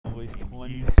waste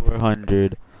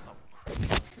 2,400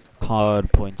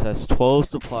 CoD points. That's 12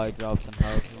 supply drops and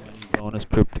however many bonus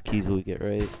crypto keys we get,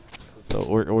 right? So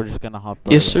we're just gonna hop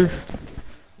right Yes, sir. in.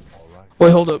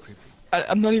 Wait, hold up.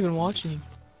 I'm not even watching.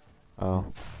 Oh.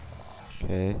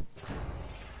 Okay.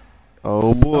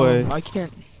 Oh boy. I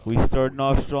can't. We starting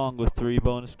off strong with 3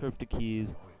 bonus crypto keys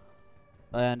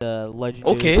and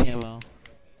legendary Okay. camo.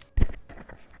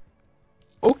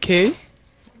 Okay.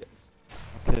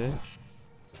 Okay.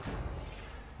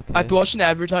 I have to watch an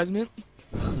advertisement.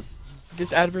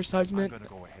 This advertisement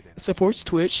supports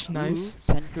Twitch. Nice.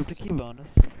 Ooh, 10 crypto key bonus.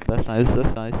 That's nice.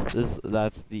 That's nice.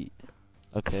 That's the.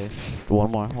 Okay.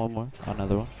 One more.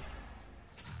 Another one.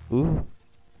 Ooh.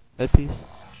 Headpiece.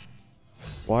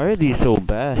 Why are these so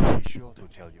bad? Be sure to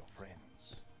tell your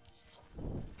friends.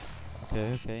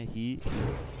 Okay. Heat.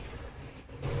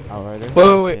 Outrider.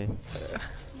 Wait. Okay.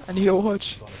 I need to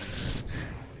watch.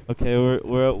 Okay,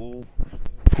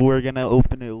 we're gonna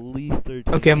open at least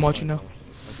 13. Okay, I'm watching now.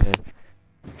 Okay.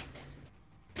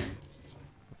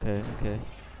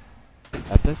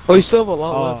 Epic. Oh, you still have a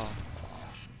lot left.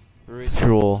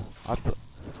 Ritual.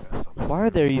 Why are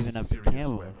there even epic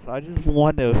camos? I just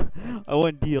want I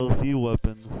want DLC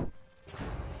weapons.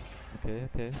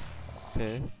 Okay.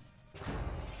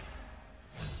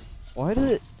 Why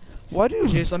do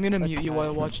Jace, I'm gonna mute you while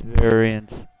I watch it.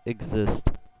 variants exist?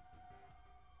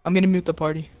 I'm gonna mute the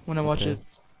party when I watch it.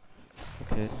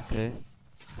 Okay.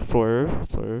 Swerve.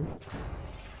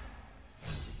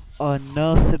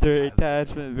 Another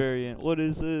attachment variant. What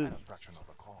is this?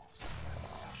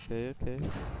 Okay.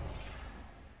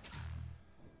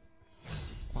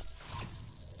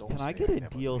 Can I get a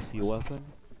DLC weapon?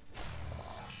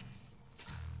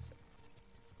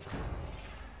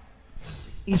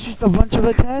 It's just a bunch of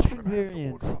attachment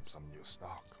variants.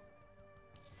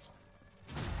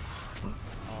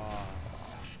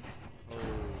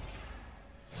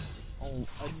 Oh,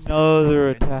 another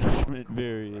attachment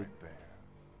variant.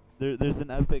 There's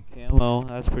an epic camo.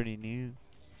 That's pretty new.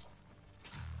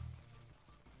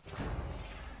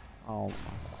 Oh my.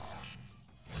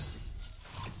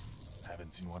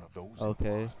 Haven't seen one of those.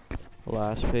 Okay.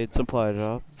 Last paid supply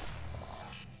drop.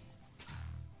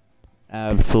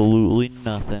 Absolutely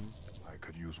nothing. I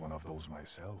could use one of those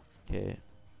myself. Okay.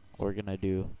 We're gonna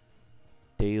do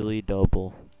daily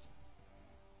double.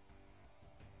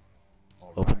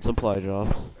 Open supply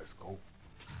drops. Let's go.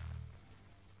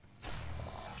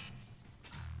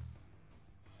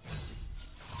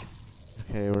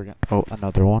 Okay, we're gonna. Oh,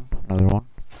 another one.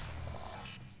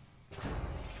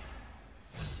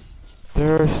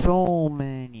 There are so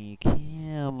many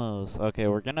camos. Okay,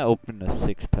 we're gonna open a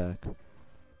 6-pack.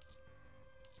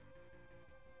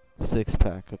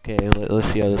 6-pack. Okay,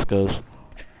 let's see how this goes.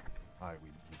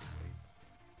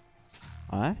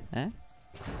 Alright,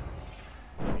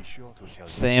 Be sure to tell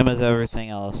Same as everything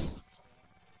else.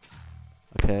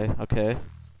 Okay.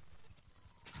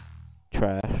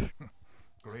 Trash.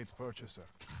 Great purchaser.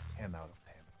 10 out of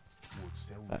 10. Would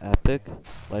sell Epic.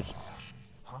 Legend.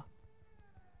 Huh?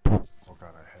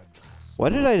 Forgot I had those. Why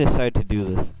did I decide to do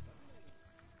this?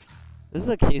 This is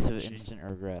a case of instant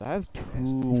regret. I have 2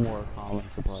 more common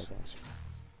supply drops.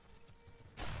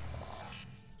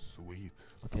 Sweet.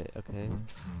 Okay.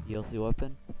 DLC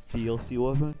weapon? DLC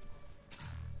weapon?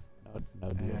 No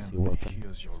DLC And weapon.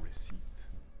 here's your receipt.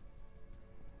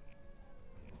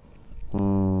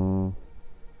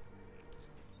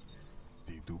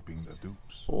 Deduping the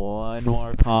dupes. One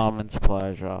more common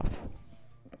supply drop.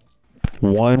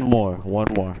 One more.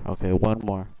 Okay, one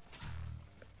more.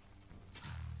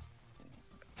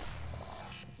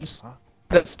 Huh?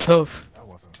 That's tough. That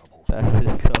wasn't supposed That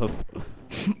is tough.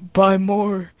 Buy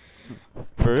more.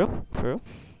 For real?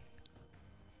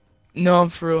 No, I'm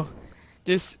for real.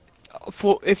 Just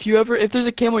if there's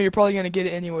a camo, you're probably gonna get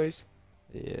it anyways.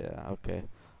 Yeah, okay.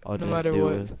 I'll No just matter do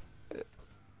what. it.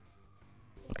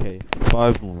 Okay,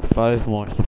 5 more.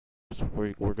 So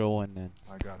we're going then.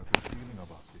 I got a good feeling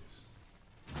about this.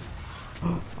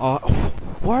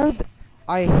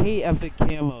 I hate epic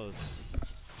camos.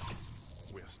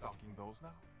 We're stocking those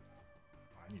now.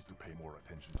 I need to pay more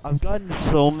attention. I've gotten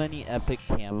so many epic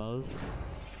camos.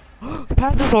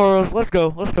 Pantazauros, let's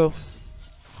go.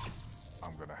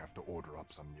 I'm gonna have to order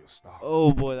up some new stock.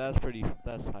 Oh boy, that's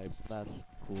hype. That's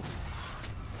cool.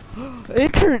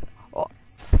 Intern. Oh,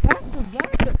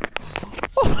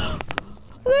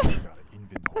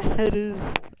 that is.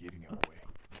 Getting it away.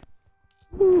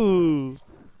 Ooh.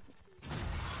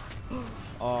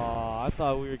 Oh, I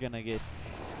thought we were gonna get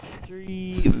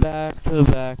 3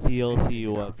 back-to-back DLC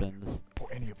weapons.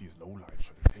 For any of these lowlights,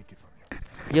 should I take it from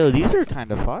you? Yo, these are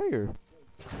kind of fire.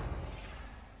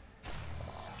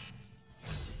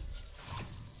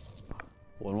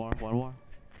 One more, one more,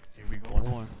 Here we go. one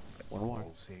more, one more.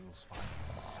 All sails fine.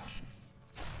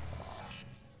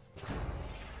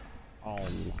 Oh,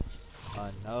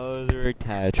 another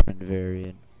attachment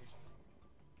variant.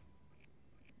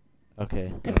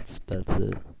 Okay, that's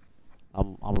it.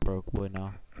 I'm a broke boy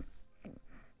now.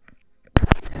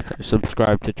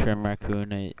 Subscribe to Trim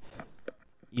Raccoon.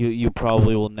 You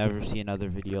probably will never see another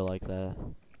video like that.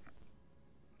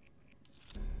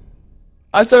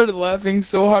 I started laughing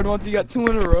so hard once you got 2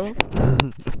 in a row.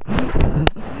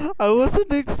 I wasn't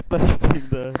expecting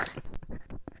that.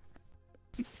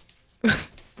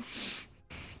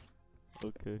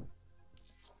 Okay.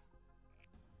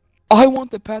 I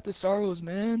want the Path of Sorrows,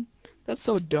 man. That's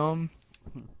so dumb.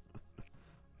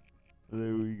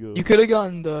 There we go. You could have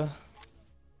gotten the.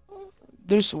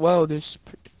 There's.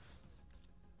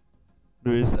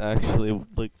 There's actually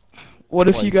like. What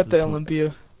if you twice got the as much.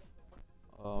 Olympia?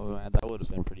 Oh man, that would have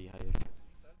been pretty hype.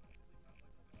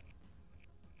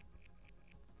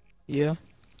 Yeah.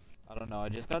 I don't know. I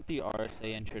just got the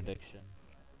RSA introduction.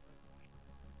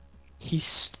 He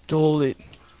stole it.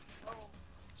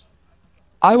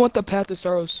 I want the Path of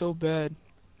Sorrows so bad.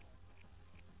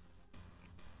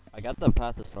 I got the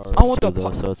Path of Sorrows I want too, the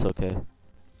though, so it's okay.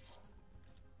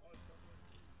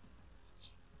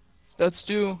 Let's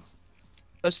do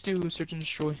Search and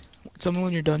Destroy. Tell me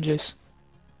when you're done, Jace.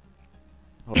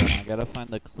 Hold on, I gotta find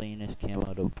the cleanest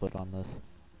camo to put on this.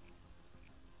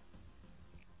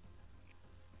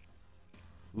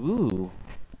 Ooh,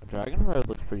 Dragonfire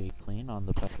looks pretty clean on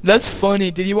the Path of That's Sorrows.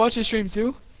 funny. Did you watch his stream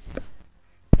too?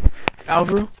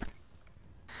 Alvaro?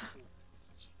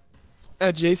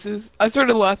 At Jace's? I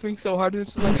started laughing so hard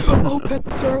it's like, oh, Path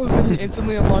of Sorrows, and it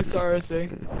instantly unlocks the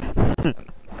RSA.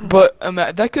 But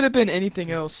that could have been anything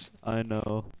else. I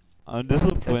know. I'm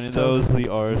disappointed That's that was tough. the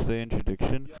RSA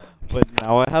introduction, but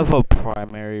now I have a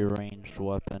primary ranged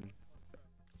weapon.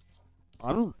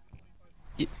 I don't.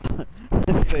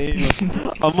 Same.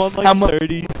 I'm on How like much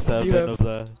do 37 you have? of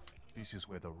that. This is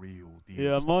where the real deal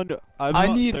Yeah, is. I'm I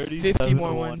on need 37 50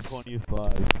 more to ones.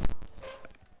 125.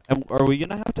 And are we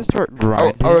gonna have to start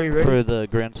grinding are you ready? for the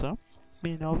Grand Slam?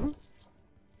 Me and Alvaro?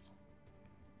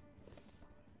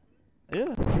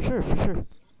 Yeah, for sure, for sure.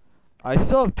 I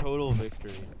still have total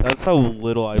victory. That's how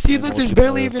little I See, play look, there's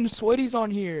barely multiplayer. even sweaties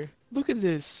on here. Look at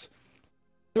this.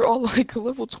 They're all like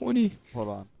level 20.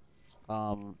 Hold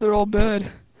on. They're all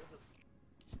bad.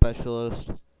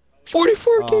 Specialist.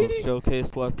 44 KD.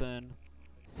 Showcase weapon.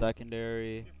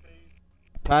 Secondary.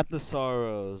 Path of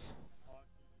Sorrows.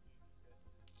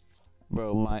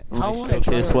 Bro, my How would I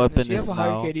try showcase hard on weapon this? You is have a higher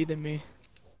now. KD than me.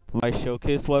 My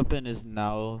showcase weapon is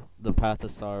now the Path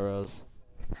of Sorrows.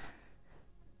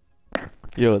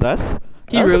 Yo, that's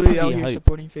He that's really pretty out here hype.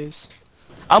 supporting face.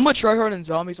 I'm gonna try hard in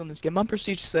zombies on this game. I'm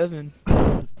prestige 7.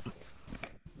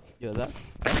 Yo, that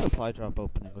supply drop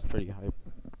opening was pretty hype.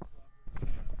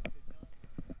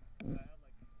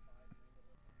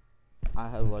 I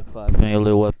have like 5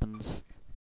 melee weapons.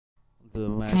 The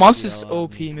max Moss is DL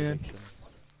OP, and man. prediction.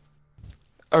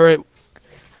 Alright.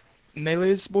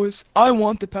 Melees, boys. I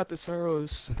want the Path of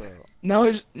Sorrows. Bro, Now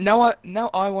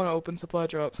I want to open supply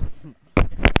drops.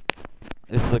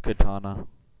 it's the katana.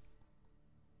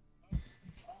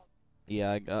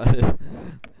 Yeah, I got it.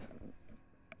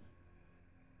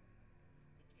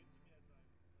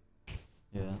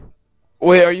 Yeah.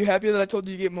 Wait, are you happy that I told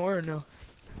you to get more or no?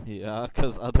 Yeah,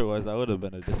 cause otherwise I would have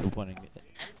been a disappointing.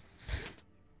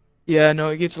 Yeah, no,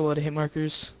 it gets a lot of hit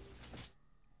markers.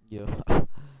 Yo,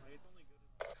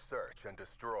 Search and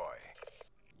destroy.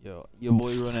 yo, your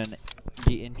boy running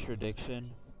the introduction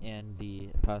and the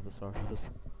Path of Sorrows.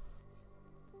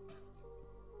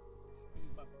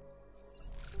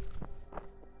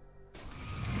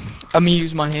 I'm gonna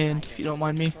use my hand if you don't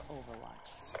mind me.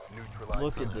 Neutralize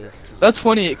Look the at this. objective. That's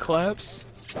funny, it claps.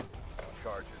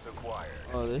 Charges acquired.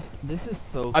 Oh, this is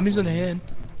so. I'm using a funny.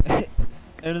 hand.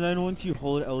 And then once you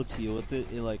hold LT with it,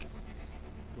 it like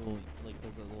does a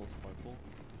little sparkle.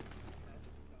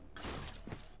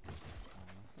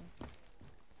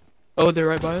 Oh, they're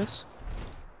right by us.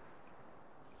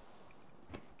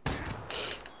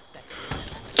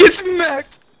 Get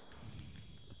smacked!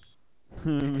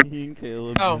 Me and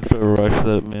Caleb Oh. used to rush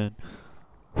that man.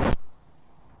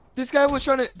 This guy was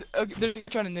trying to. They're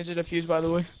trying to ninja defuse, by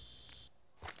the way.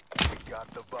 We got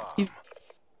the bomb. He's-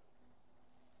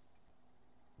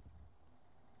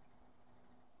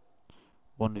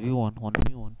 1v1,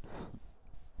 1v1.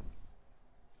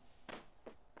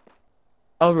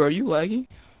 Oh, bro, are you lagging?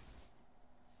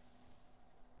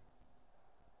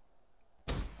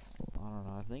 I don't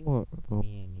know. I think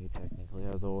me and you technically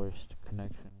have the worst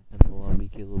connection in the lobby,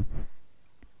 Caleb.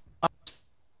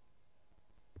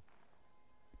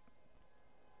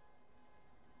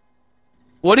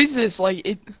 What is this? Like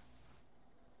it.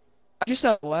 I just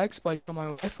have lag spike on my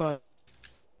Wi-Fi.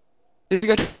 This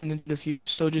guy turned into diffuse,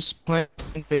 so just plant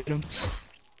and bait him.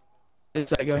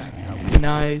 It's that guy.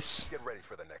 Nice. Get ready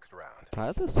for the next round.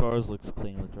 Pythosaurus looks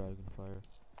clean with Dragonfire.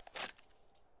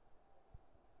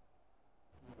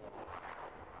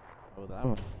 Oh, that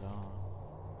one's gone.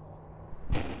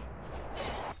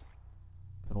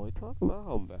 Can we talk about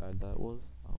how bad that was?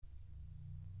 Oh.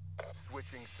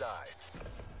 Switching sides.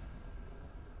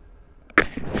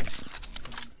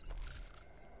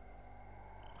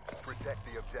 Protect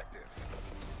the objectives.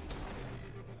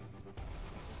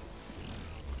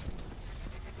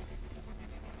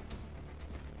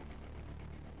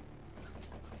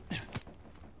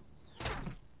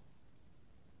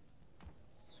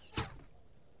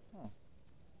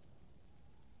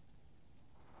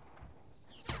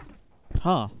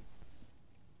 Huh.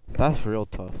 That's real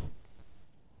tough.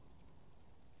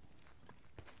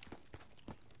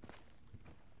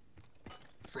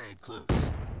 Frag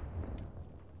close.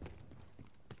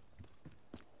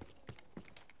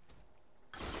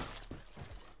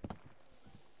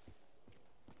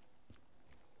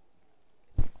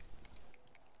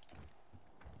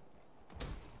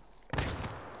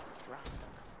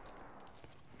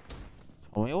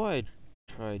 Tell me why I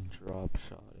tried drop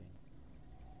shotting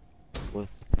with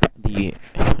the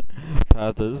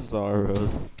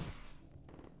Pythosaurus.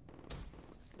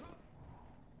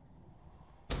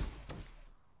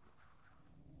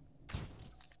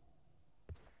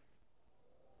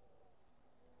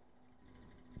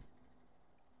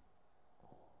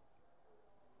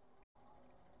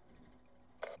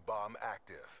 Bomb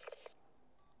active.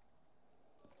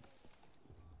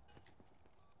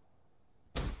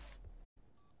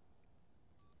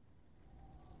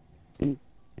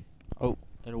 Oh,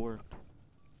 it worked.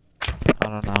 I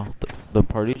don't know. The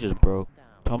party just broke.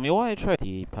 Tell me why I tried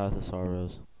the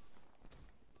Pythosaurus.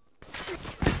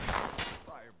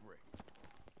 Fire break.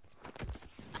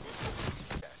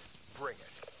 Bring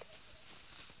it.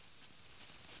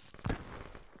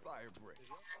 Fire break.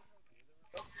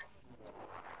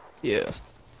 Yeah.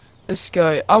 This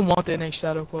guy, I want the next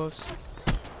Shadow Close.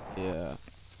 Yeah.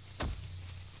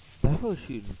 That was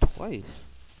shooting twice.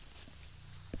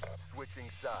 Switching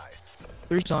sides.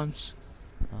 3 times.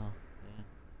 Oh,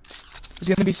 There's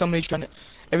gonna be somebody trying to.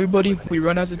 Everybody, we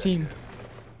run as a team.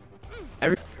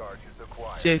 Charges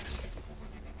acquired. Jace.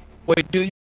 Wait, dude.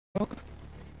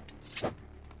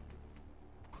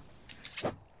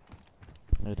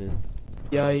 it is.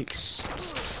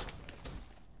 Yikes.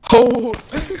 Oh!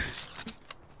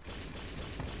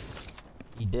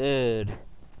 He did.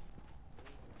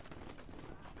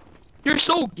 You're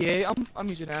so gay. I'm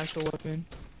using an actual weapon.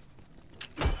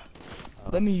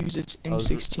 Let me use its I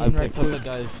M16 right picked up the quick.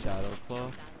 guy's Shadow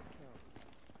Claw.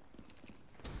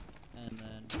 And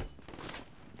then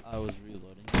I was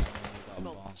reloading. And then I got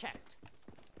bombed.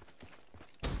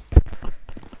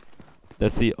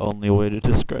 That's the only way to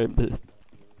describe this.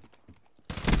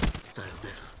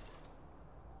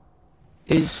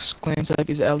 His clan tag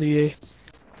is Allier.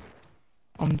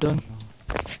 I'm done.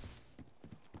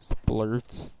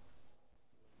 Splurts.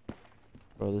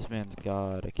 Bro, this man's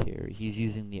got a carry. He's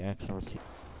using the XRC.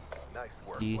 Nice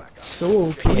work, He Black Ops. So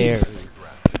OP. carries. Next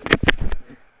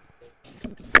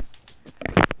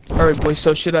round. Alright, boys,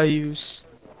 so should I use.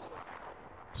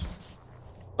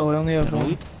 Oh, I only have Can we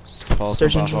one. talk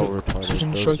Search and about how destroy- retarded search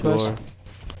and those destroy, two guys. are?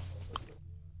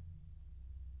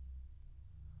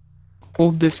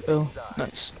 Hold this L.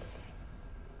 Nice.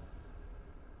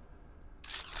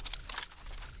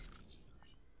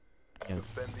 Yeah.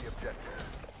 Defend the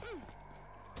objective.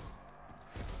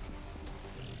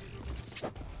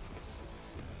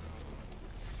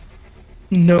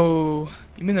 No.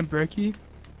 You mean the brekkie?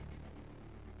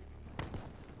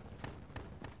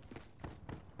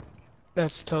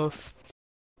 That's tough.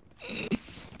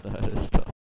 That is tough.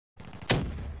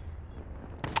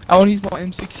 I want to use my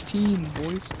M16,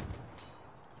 boys.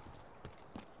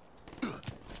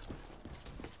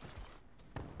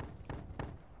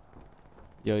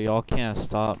 Yo, y'all can't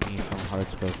stop me from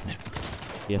hardscoping.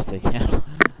 Yes, they can.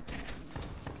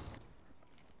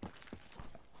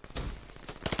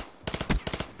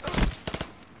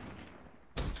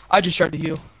 I just tried to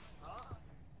heal.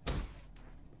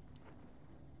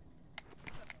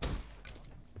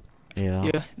 Yeah.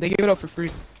 Yeah, they gave it out for free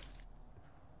on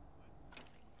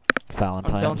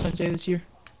Valentine's. Valentine's Day this year.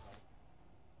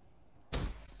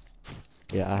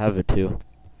 Yeah, I have it too.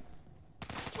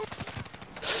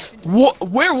 What?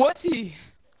 Where was he?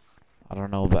 I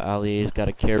don't know, but Aliyah's got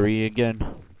to carry again.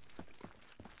 Come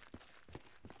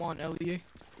on, LEA.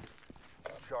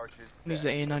 Charges Use set.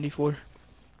 the A94.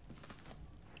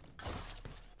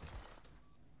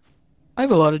 I have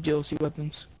a lot of DLC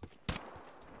weapons.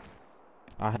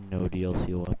 I had no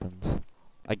DLC weapons.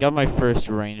 I got my first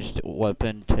ranged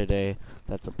weapon today.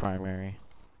 That's a primary.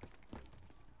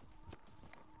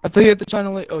 I thought you had the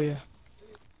China light. Oh yeah.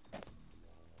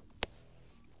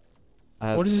 I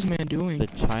have What is this man doing? the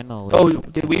China. Oh,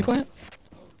 did we plant?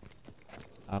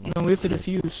 I don't No, we have to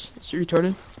think defuse. Is he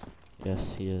retarded? Yes,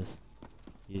 he is.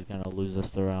 He's gonna lose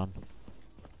us the round.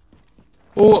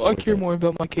 Oh, I care more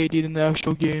about my KD than the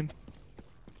actual game.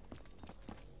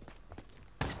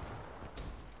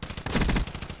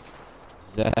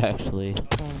 Actually,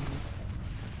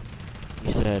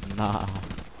 he said, nah.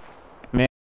 Man,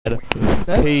 That's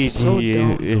KD so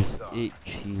dumb. is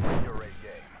itchy. Your A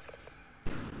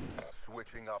game.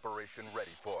 Switching operation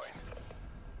ready point.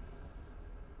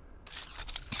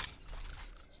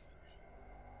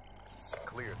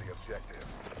 Clear the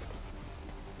objectives.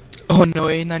 Oh no,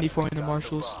 A94 in the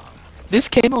marshals. This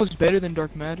camo is better than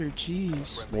Dark Matter.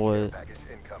 Jeez. Friendly care What? package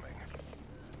incoming.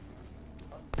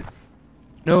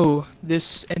 No,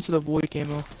 this Into the Void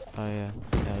camo. Oh yeah,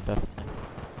 definitely.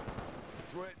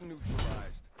 Threat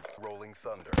neutralized. Rolling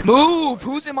thunder. Move!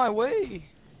 Who's in my way?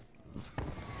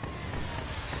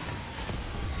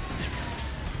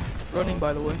 Running,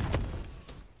 by the way.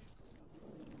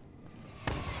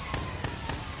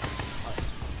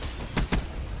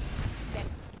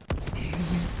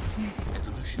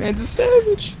 Man's a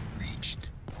savage.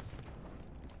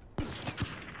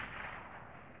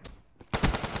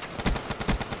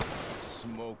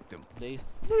 Smoked him. They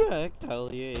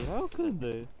retaliate. How could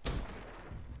they?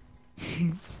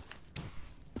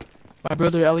 My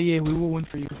brother LEA, we will win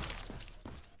for you.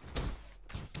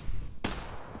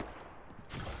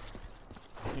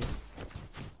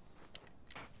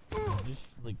 Just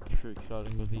like trick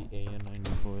shotting with the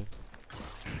AN-94.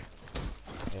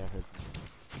 Yeah, I heard.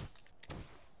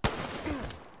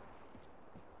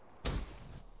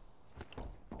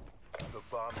 The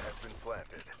bomb has been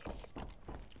planted.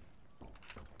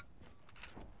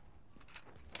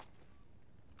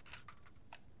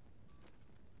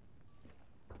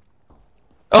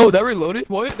 Oh, that reloaded?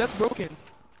 What? That's broken.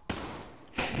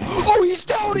 Oh, he's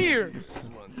down here!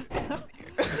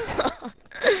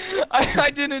 I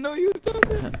didn't know he was down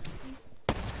there.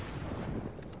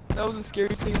 That was the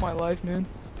scariest thing in my life, man.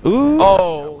 Ooh! Shall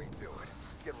Oh. we do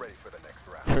it? Get ready for the next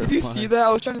round. Did you see that?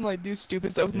 I was trying to like do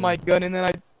stupid stuff with my gun and then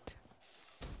I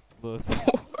Look.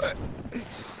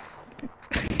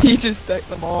 he just stacked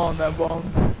them all on that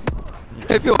bomb.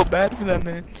 I feel bad for that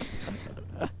man.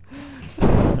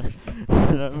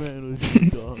 That man was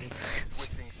just gone.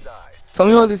 Switching sides. Tell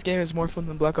me why this game is more fun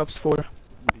than Black Ops 4.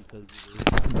 Because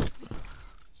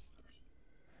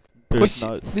But there's see,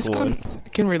 not this swords. gun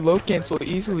can reload cancel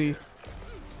easily.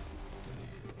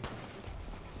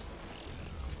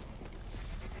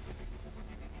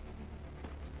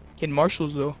 In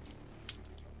marshals though.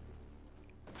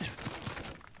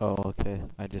 Oh, okay.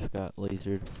 I just got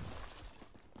lasered.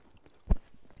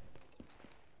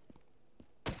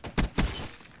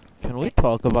 Can we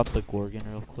talk about the Gorgon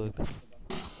real quick?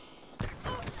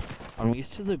 I'm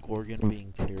used to the Gorgon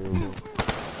being terrible.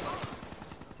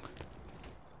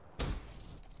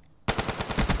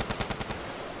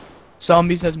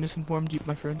 Zombies has misinformed you,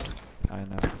 my friend. I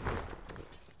know.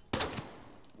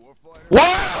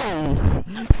 Wow!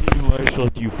 He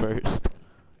marshaled you first.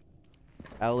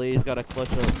 LA's got a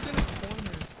clutch up.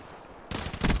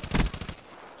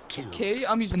 Okay,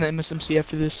 I'm using the MSMC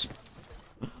after this.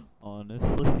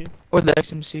 Honestly, Or the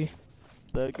XMC.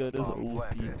 that gun is Bomb OP.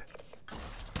 planted.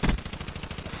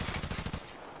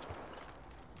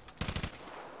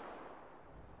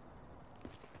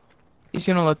 He's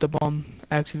gonna let the bomb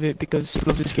activate because he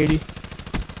loves his KD.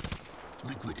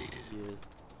 Liquidated. Yes,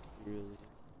 really.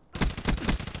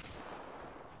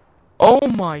 Oh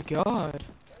my god.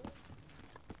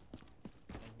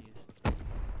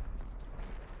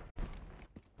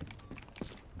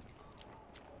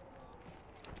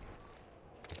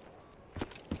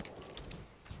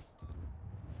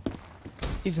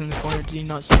 He's in the corner, did he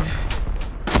not see him?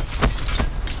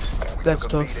 We That's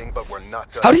took a tough. beating, but we're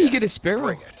not done How did he yet. get a sparrow?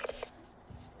 Bring it.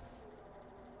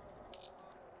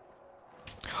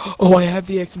 Oh, I have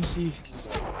the XMC.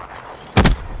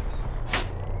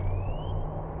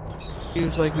 He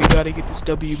was like, we gotta get this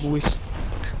W, boys.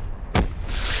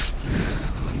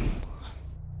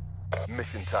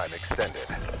 Mission time extended.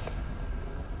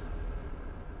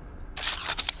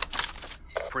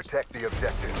 Protect the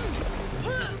objective.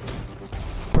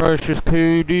 Precious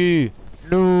KD!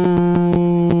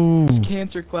 No! It's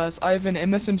cancer class. I have an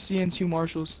MSMC and 2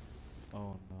 marshals.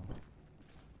 Oh no.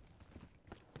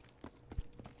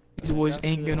 These boys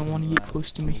ain't gonna wanna get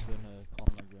close to me. I'm gonna call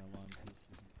my grandma and see if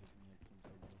she can pick me up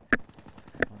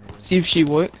See if she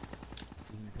what?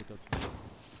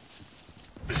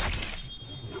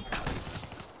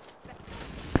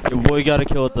 Your boy got a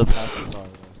kill with the passive fire.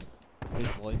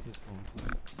 His life is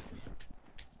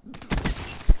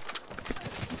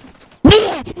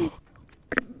gone.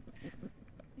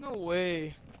 No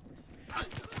way.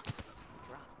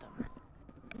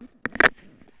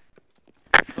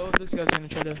 Oh, this guy's gonna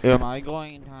try to. Am I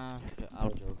going to have to...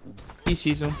 I'm joking. He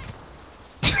sees him.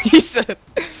 He said.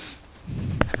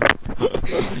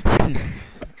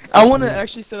 I want to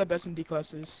actually set up SMD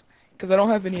classes, because I don't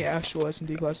have any actual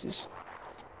SMD classes.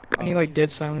 I need like dead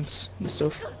silence and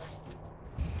stuff.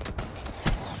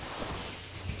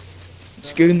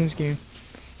 It's good in this game.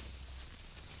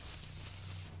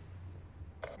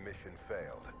 Mission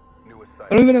failed. New I don't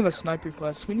assignment. even have a sniper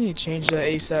class. We need to change that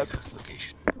ASAP. This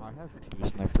location. I have 2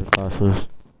 sniper classes.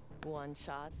 One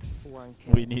shot, one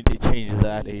kill. We need to change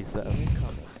that ASAP.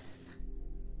 Incoming.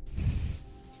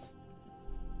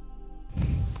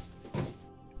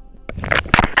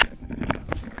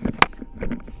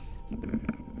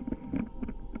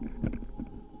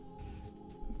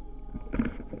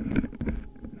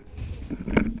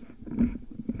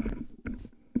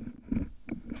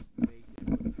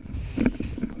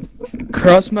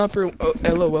 Cross mapper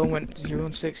LOL went 0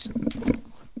 and 6.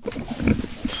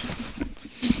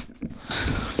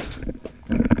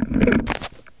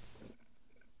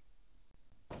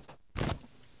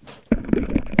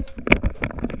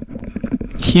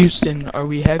 Houston, are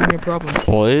we having a problem?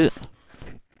 What?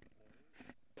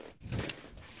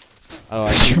 Oh,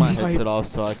 I took my My- headset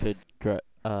off so I could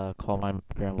call my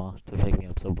grandma to pick me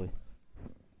up Subway.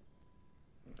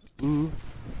 Ooh,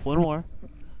 one more.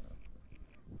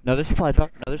 Another supply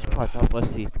drop, another supply drop.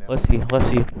 Let's see, let's see, let's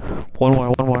see. One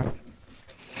more, one more.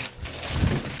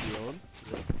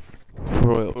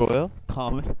 Royal,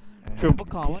 common, triple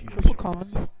common, triple common.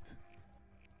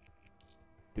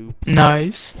 Dude,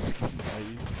 Nice.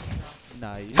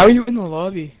 nice. How are you in the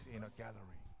lobby? He's in a gallery.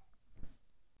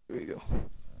 Here we go.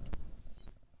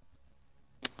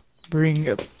 Bring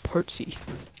a party.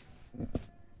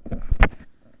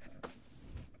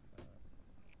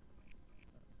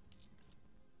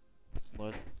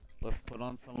 Let's put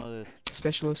on some of this.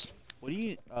 Specialist. What do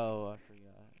you? Oh, I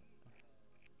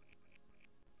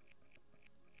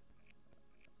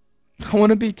forgot. I want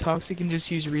to be toxic and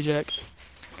just use reject.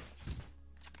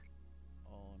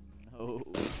 Oh no.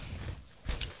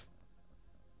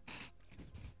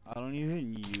 I don't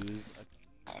even use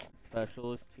a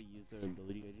specialist to use their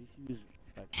ability. I just use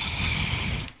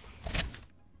specialist.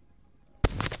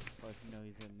 Plus, you know,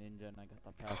 he's a ninja and I got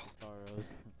the path of sorrows.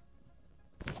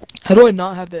 How do I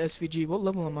not have the SVG? What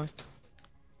level am I?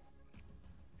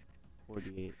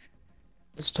 48.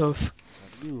 It's tough.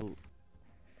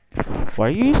 Why are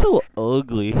you so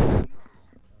ugly?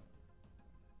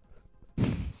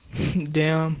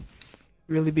 Damn.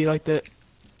 Really be like that.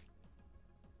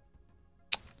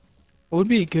 What would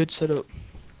be a good setup?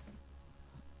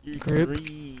 You're Grip.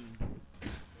 green.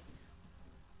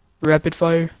 Rapid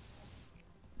fire.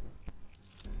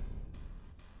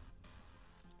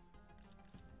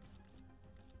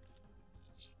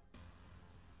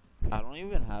 I don't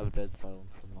even have dead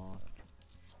silence unlocked.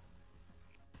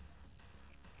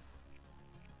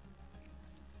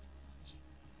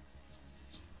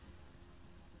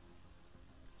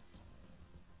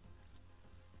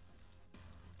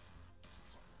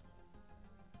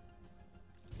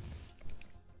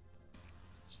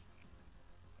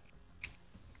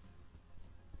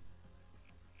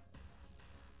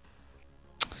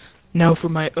 Now for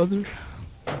my other.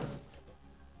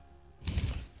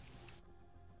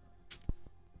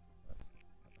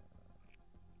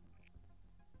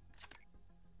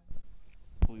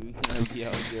 We gonna be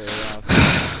out here around.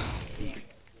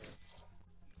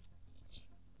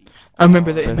 I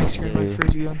remember the Oh, MX screen my shit.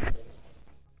 first gun.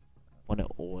 When it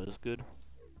was good.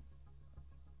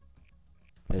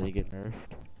 Did it get nerfed?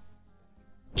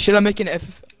 Should I make an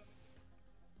F?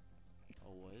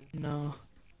 Oh, what? No.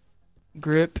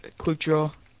 Grip, quick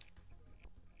draw.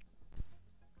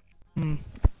 Hmm.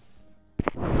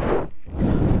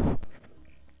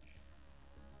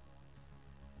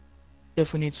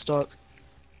 Definitely need stock.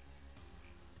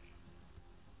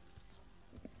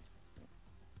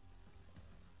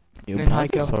 Your And high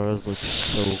cal. Brontosaurus looks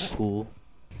so cool.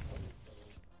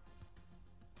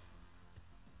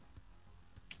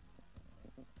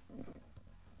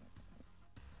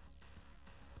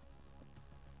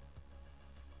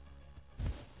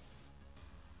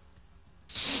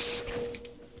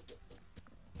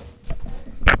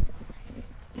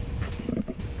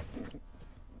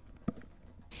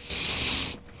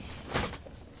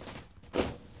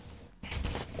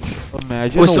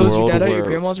 Imagine Wait, a so is your world dad at your where,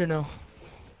 grandma's or no?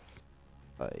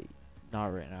 not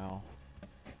right now.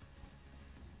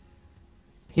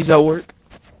 He's at work.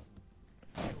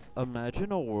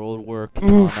 Imagine a world where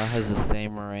katana Oof. has the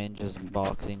same range as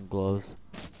boxing gloves.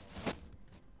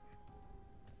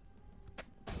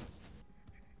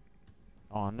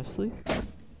 Honestly?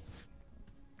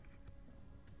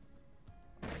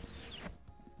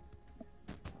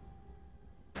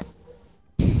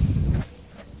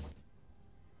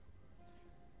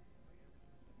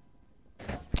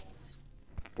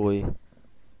 Boy.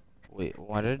 Wait,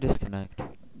 why did I disconnect?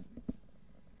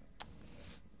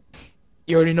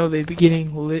 You already know they'd be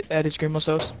getting lit at his grandma's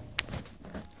house.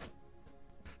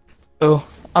 Oh,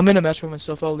 I'm in a match for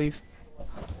myself. I'll leave.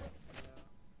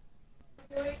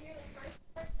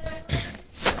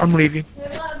 I'm leaving.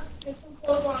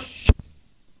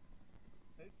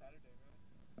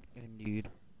 Indeed.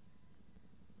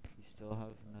 You still have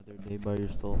another day by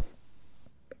yourself.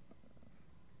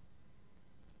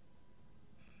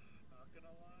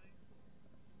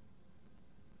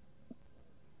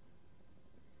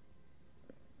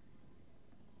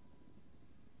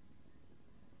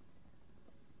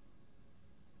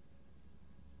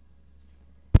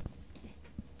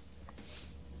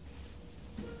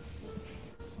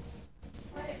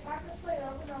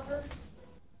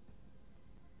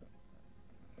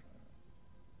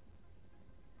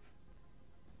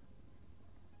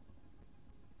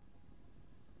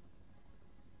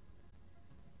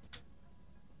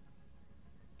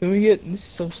 Can we get? This is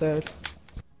so sad.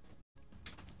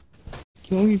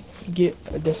 Can we get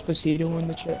a Despacito in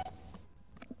the chat?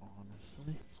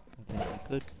 Honestly, I think we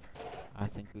could. I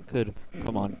think we could.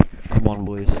 Come on,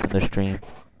 boys, in the stream.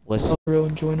 Let's Oh, bro,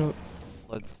 and join up.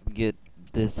 let's get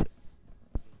this.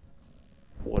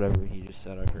 Whatever he just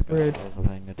said, I forgot. Red. I wasn't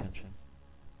paying attention.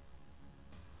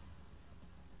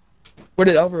 Where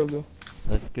did Alvaro go?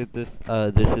 Let's get this.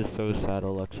 This is so sad.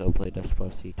 Alexa, play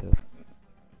Despacito.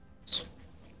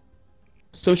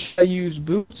 So should I use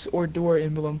boots or door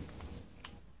emblem?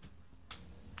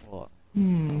 Well,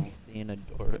 Hmm. seeing a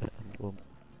door emblem.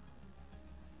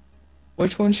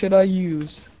 Which one should I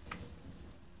use?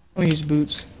 I'm gonna use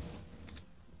boots.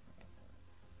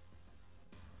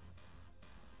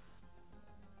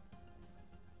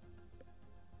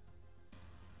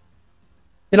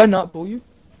 Did I not pull you?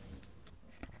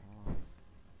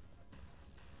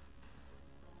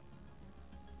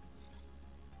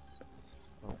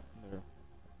 Oh, there.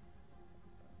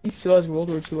 He still has World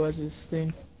War II as his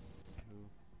thing.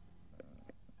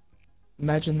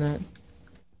 Imagine that.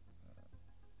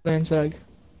 Landsag.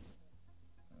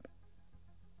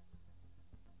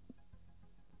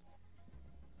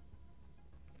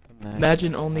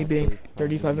 Imagine only being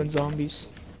 35 in zombies.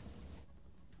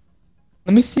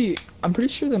 Let me see. I'm pretty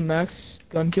sure the max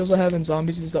gun kills I have in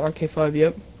zombies is the RK5.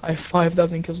 Yep. I have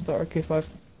 5,000 kills with the RK5.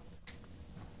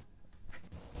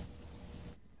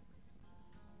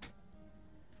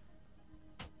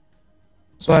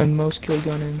 So I have most kill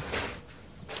gun in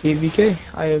KVK.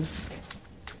 I have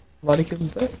a lot of kills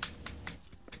with that.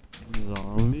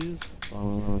 Zombies?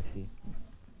 Oh, let me see.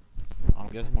 I'm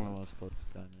guessing one of the most close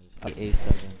gun is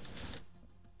A7.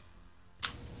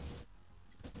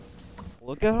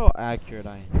 Look at how accurate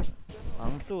I am.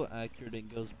 I'm so accurate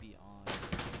it goes beyond 100%.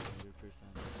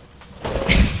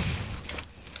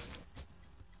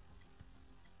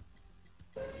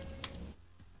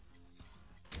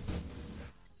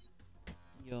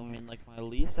 Yo, I mean, like, my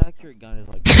least accurate gun is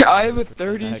like I have a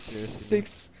 100%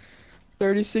 accuracy.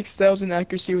 36,000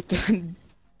 accuracy with the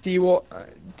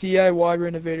DIY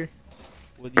renovator.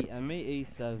 With the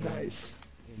MA-A7 Nice.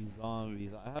 in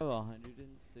zombies, I have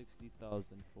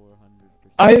 160,400%.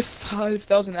 I have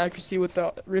 5,000 accuracy with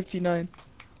the Rifty 9.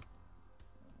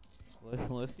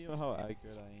 Let's see how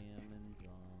accurate I am in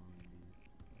zombies.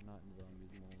 Not in zombies,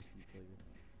 multiplayer.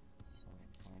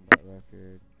 Combat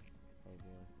record. Oh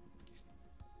boy.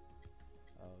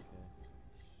 Oh, okay.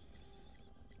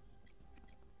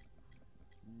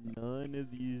 None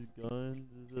of these guns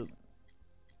is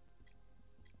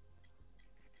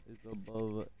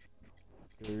above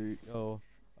 30. Oh,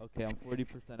 okay. I'm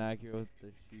 40% accurate with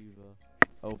the Shiva.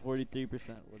 Oh, 43%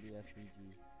 with the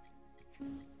SPG.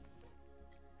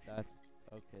 That's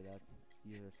okay.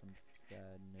 These are some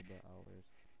sad nibba hours.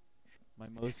 My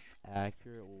most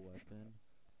accurate weapon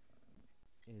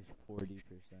is 40%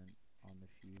 on the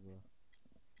Shiva.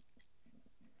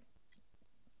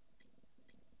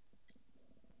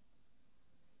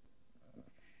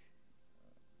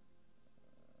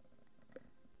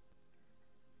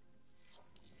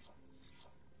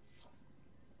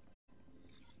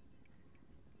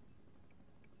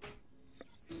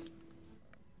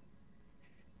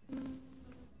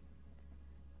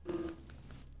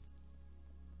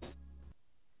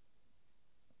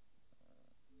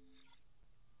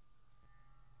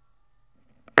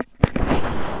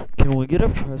 get a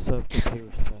press up to pay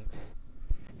respects?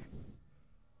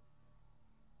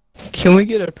 Can we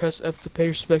get a press F to pay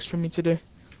respects for me today?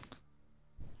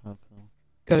 How come?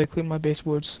 Gotta clean my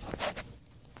baseboards.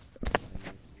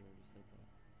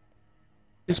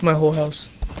 It's my whole house.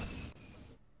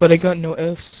 But I got no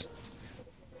Fs.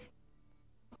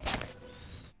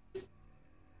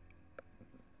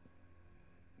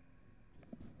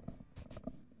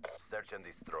 Search and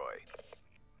destroy.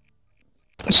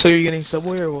 So you're getting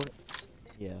Subway or what?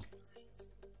 Yeah.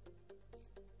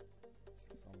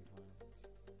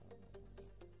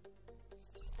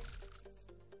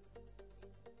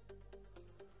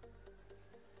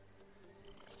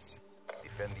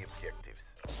 Defend the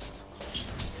objectives.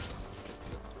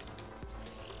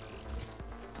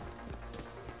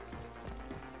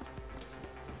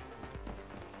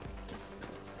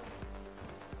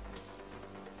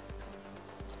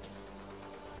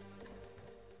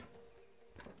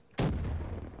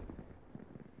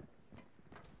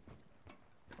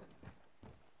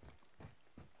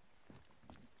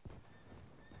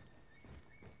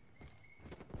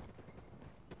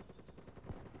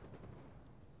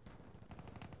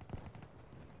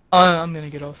 I'm gonna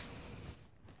get off.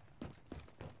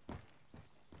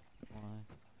 Why?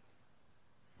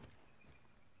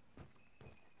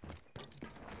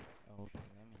 Oh, okay,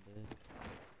 I'm dead.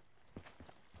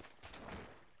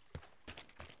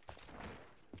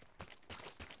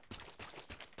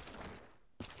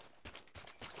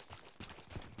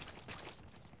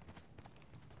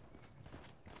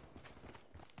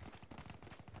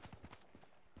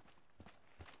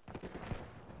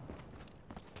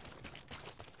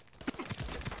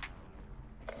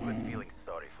 Quit feeling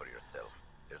sorry for yourself.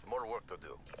 There's more work to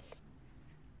do.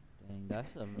 Dang,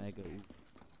 that's a mega oop.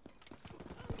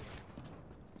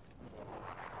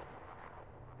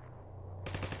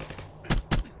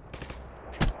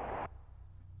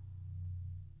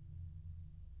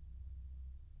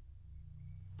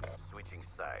 Switching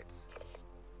sides.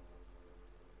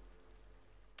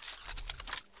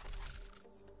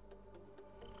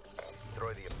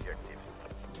 Destroy the objectives.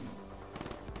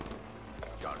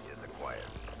 Charges acquired.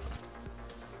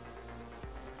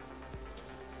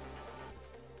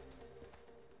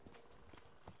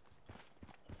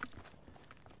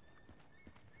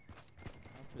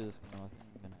 After this, no, I think I'm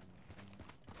gonna end this thing.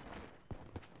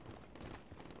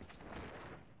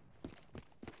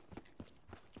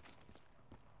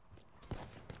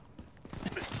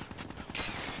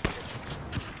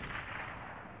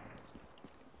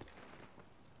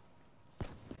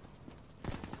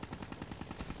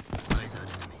 Eyes on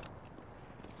enemy.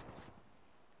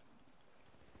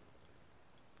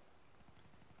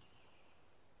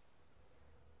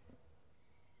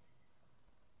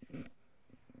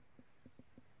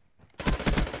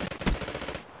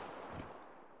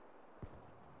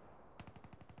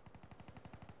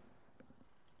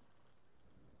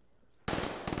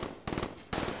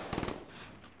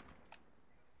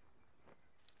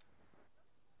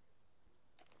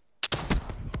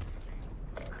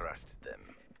 Crushed them.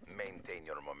 Maintain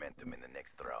your momentum in the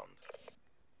next round.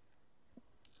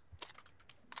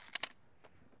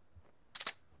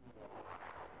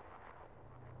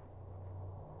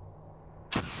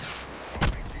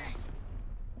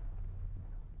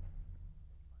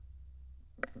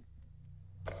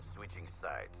 Switching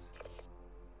sides.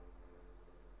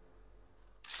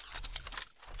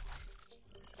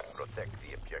 Protect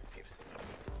the objectives.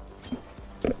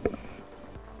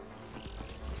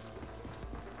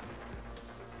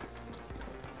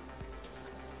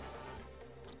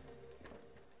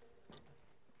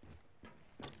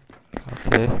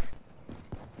 Okay.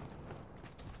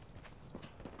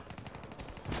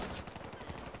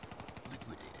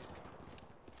 Liquidated.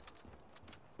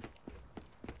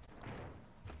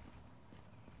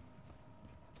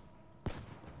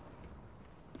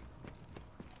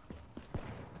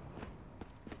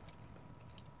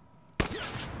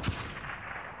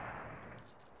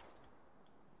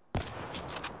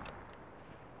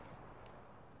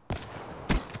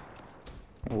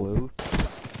 Whoa.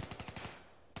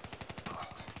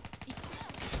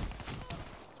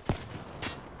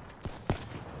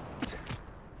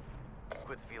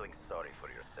 Quit feeling sorry for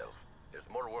yourself. There's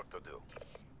more work to do.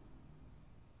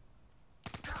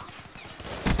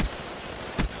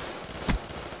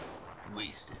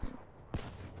 Wasted.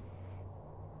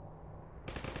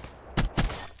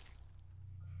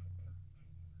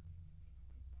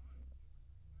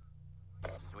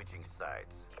 Switching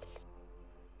sides.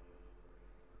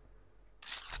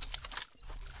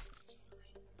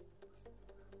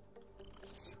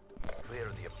 Clear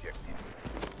the objectives.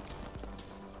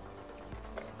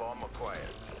 Bomb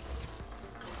acquired.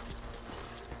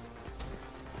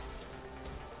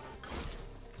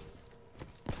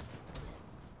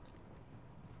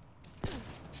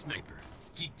 Sniper,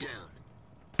 keep down.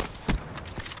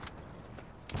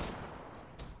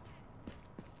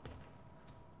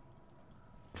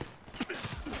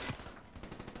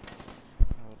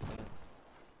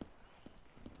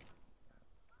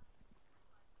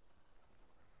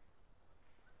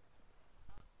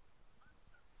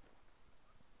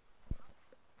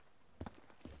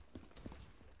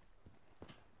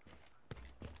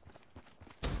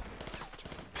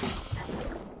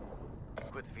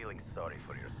 Quit feeling sorry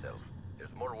for yourself.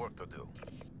 There's more work to do.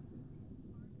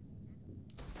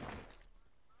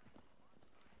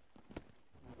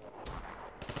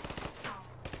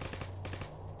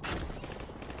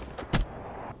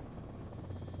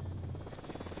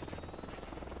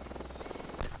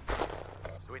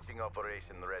 Switching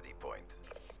operation ready point.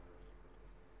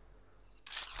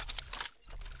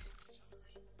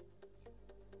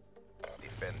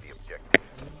 Defend the objective.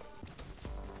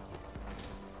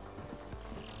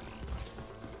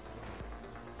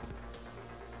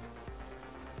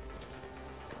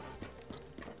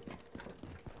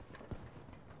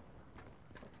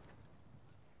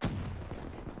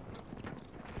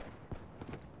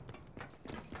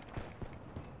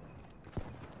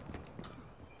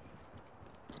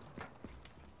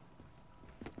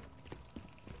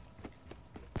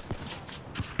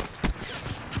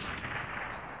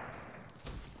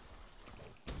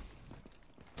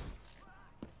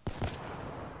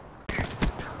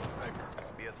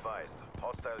 Be advised,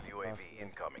 hostile UAV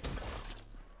incoming.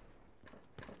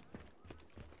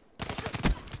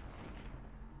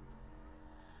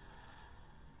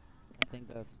 I think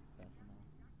that's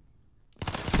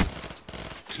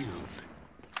Killed.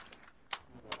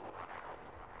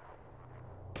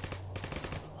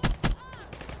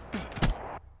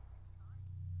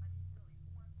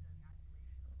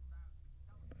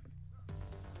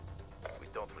 We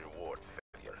don't reward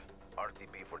failure.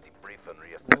 RTB for debrief and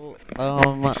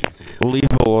enough. reassessment.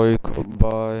 Leave a like,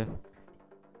 bye,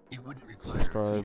 It wouldn't require subscribe.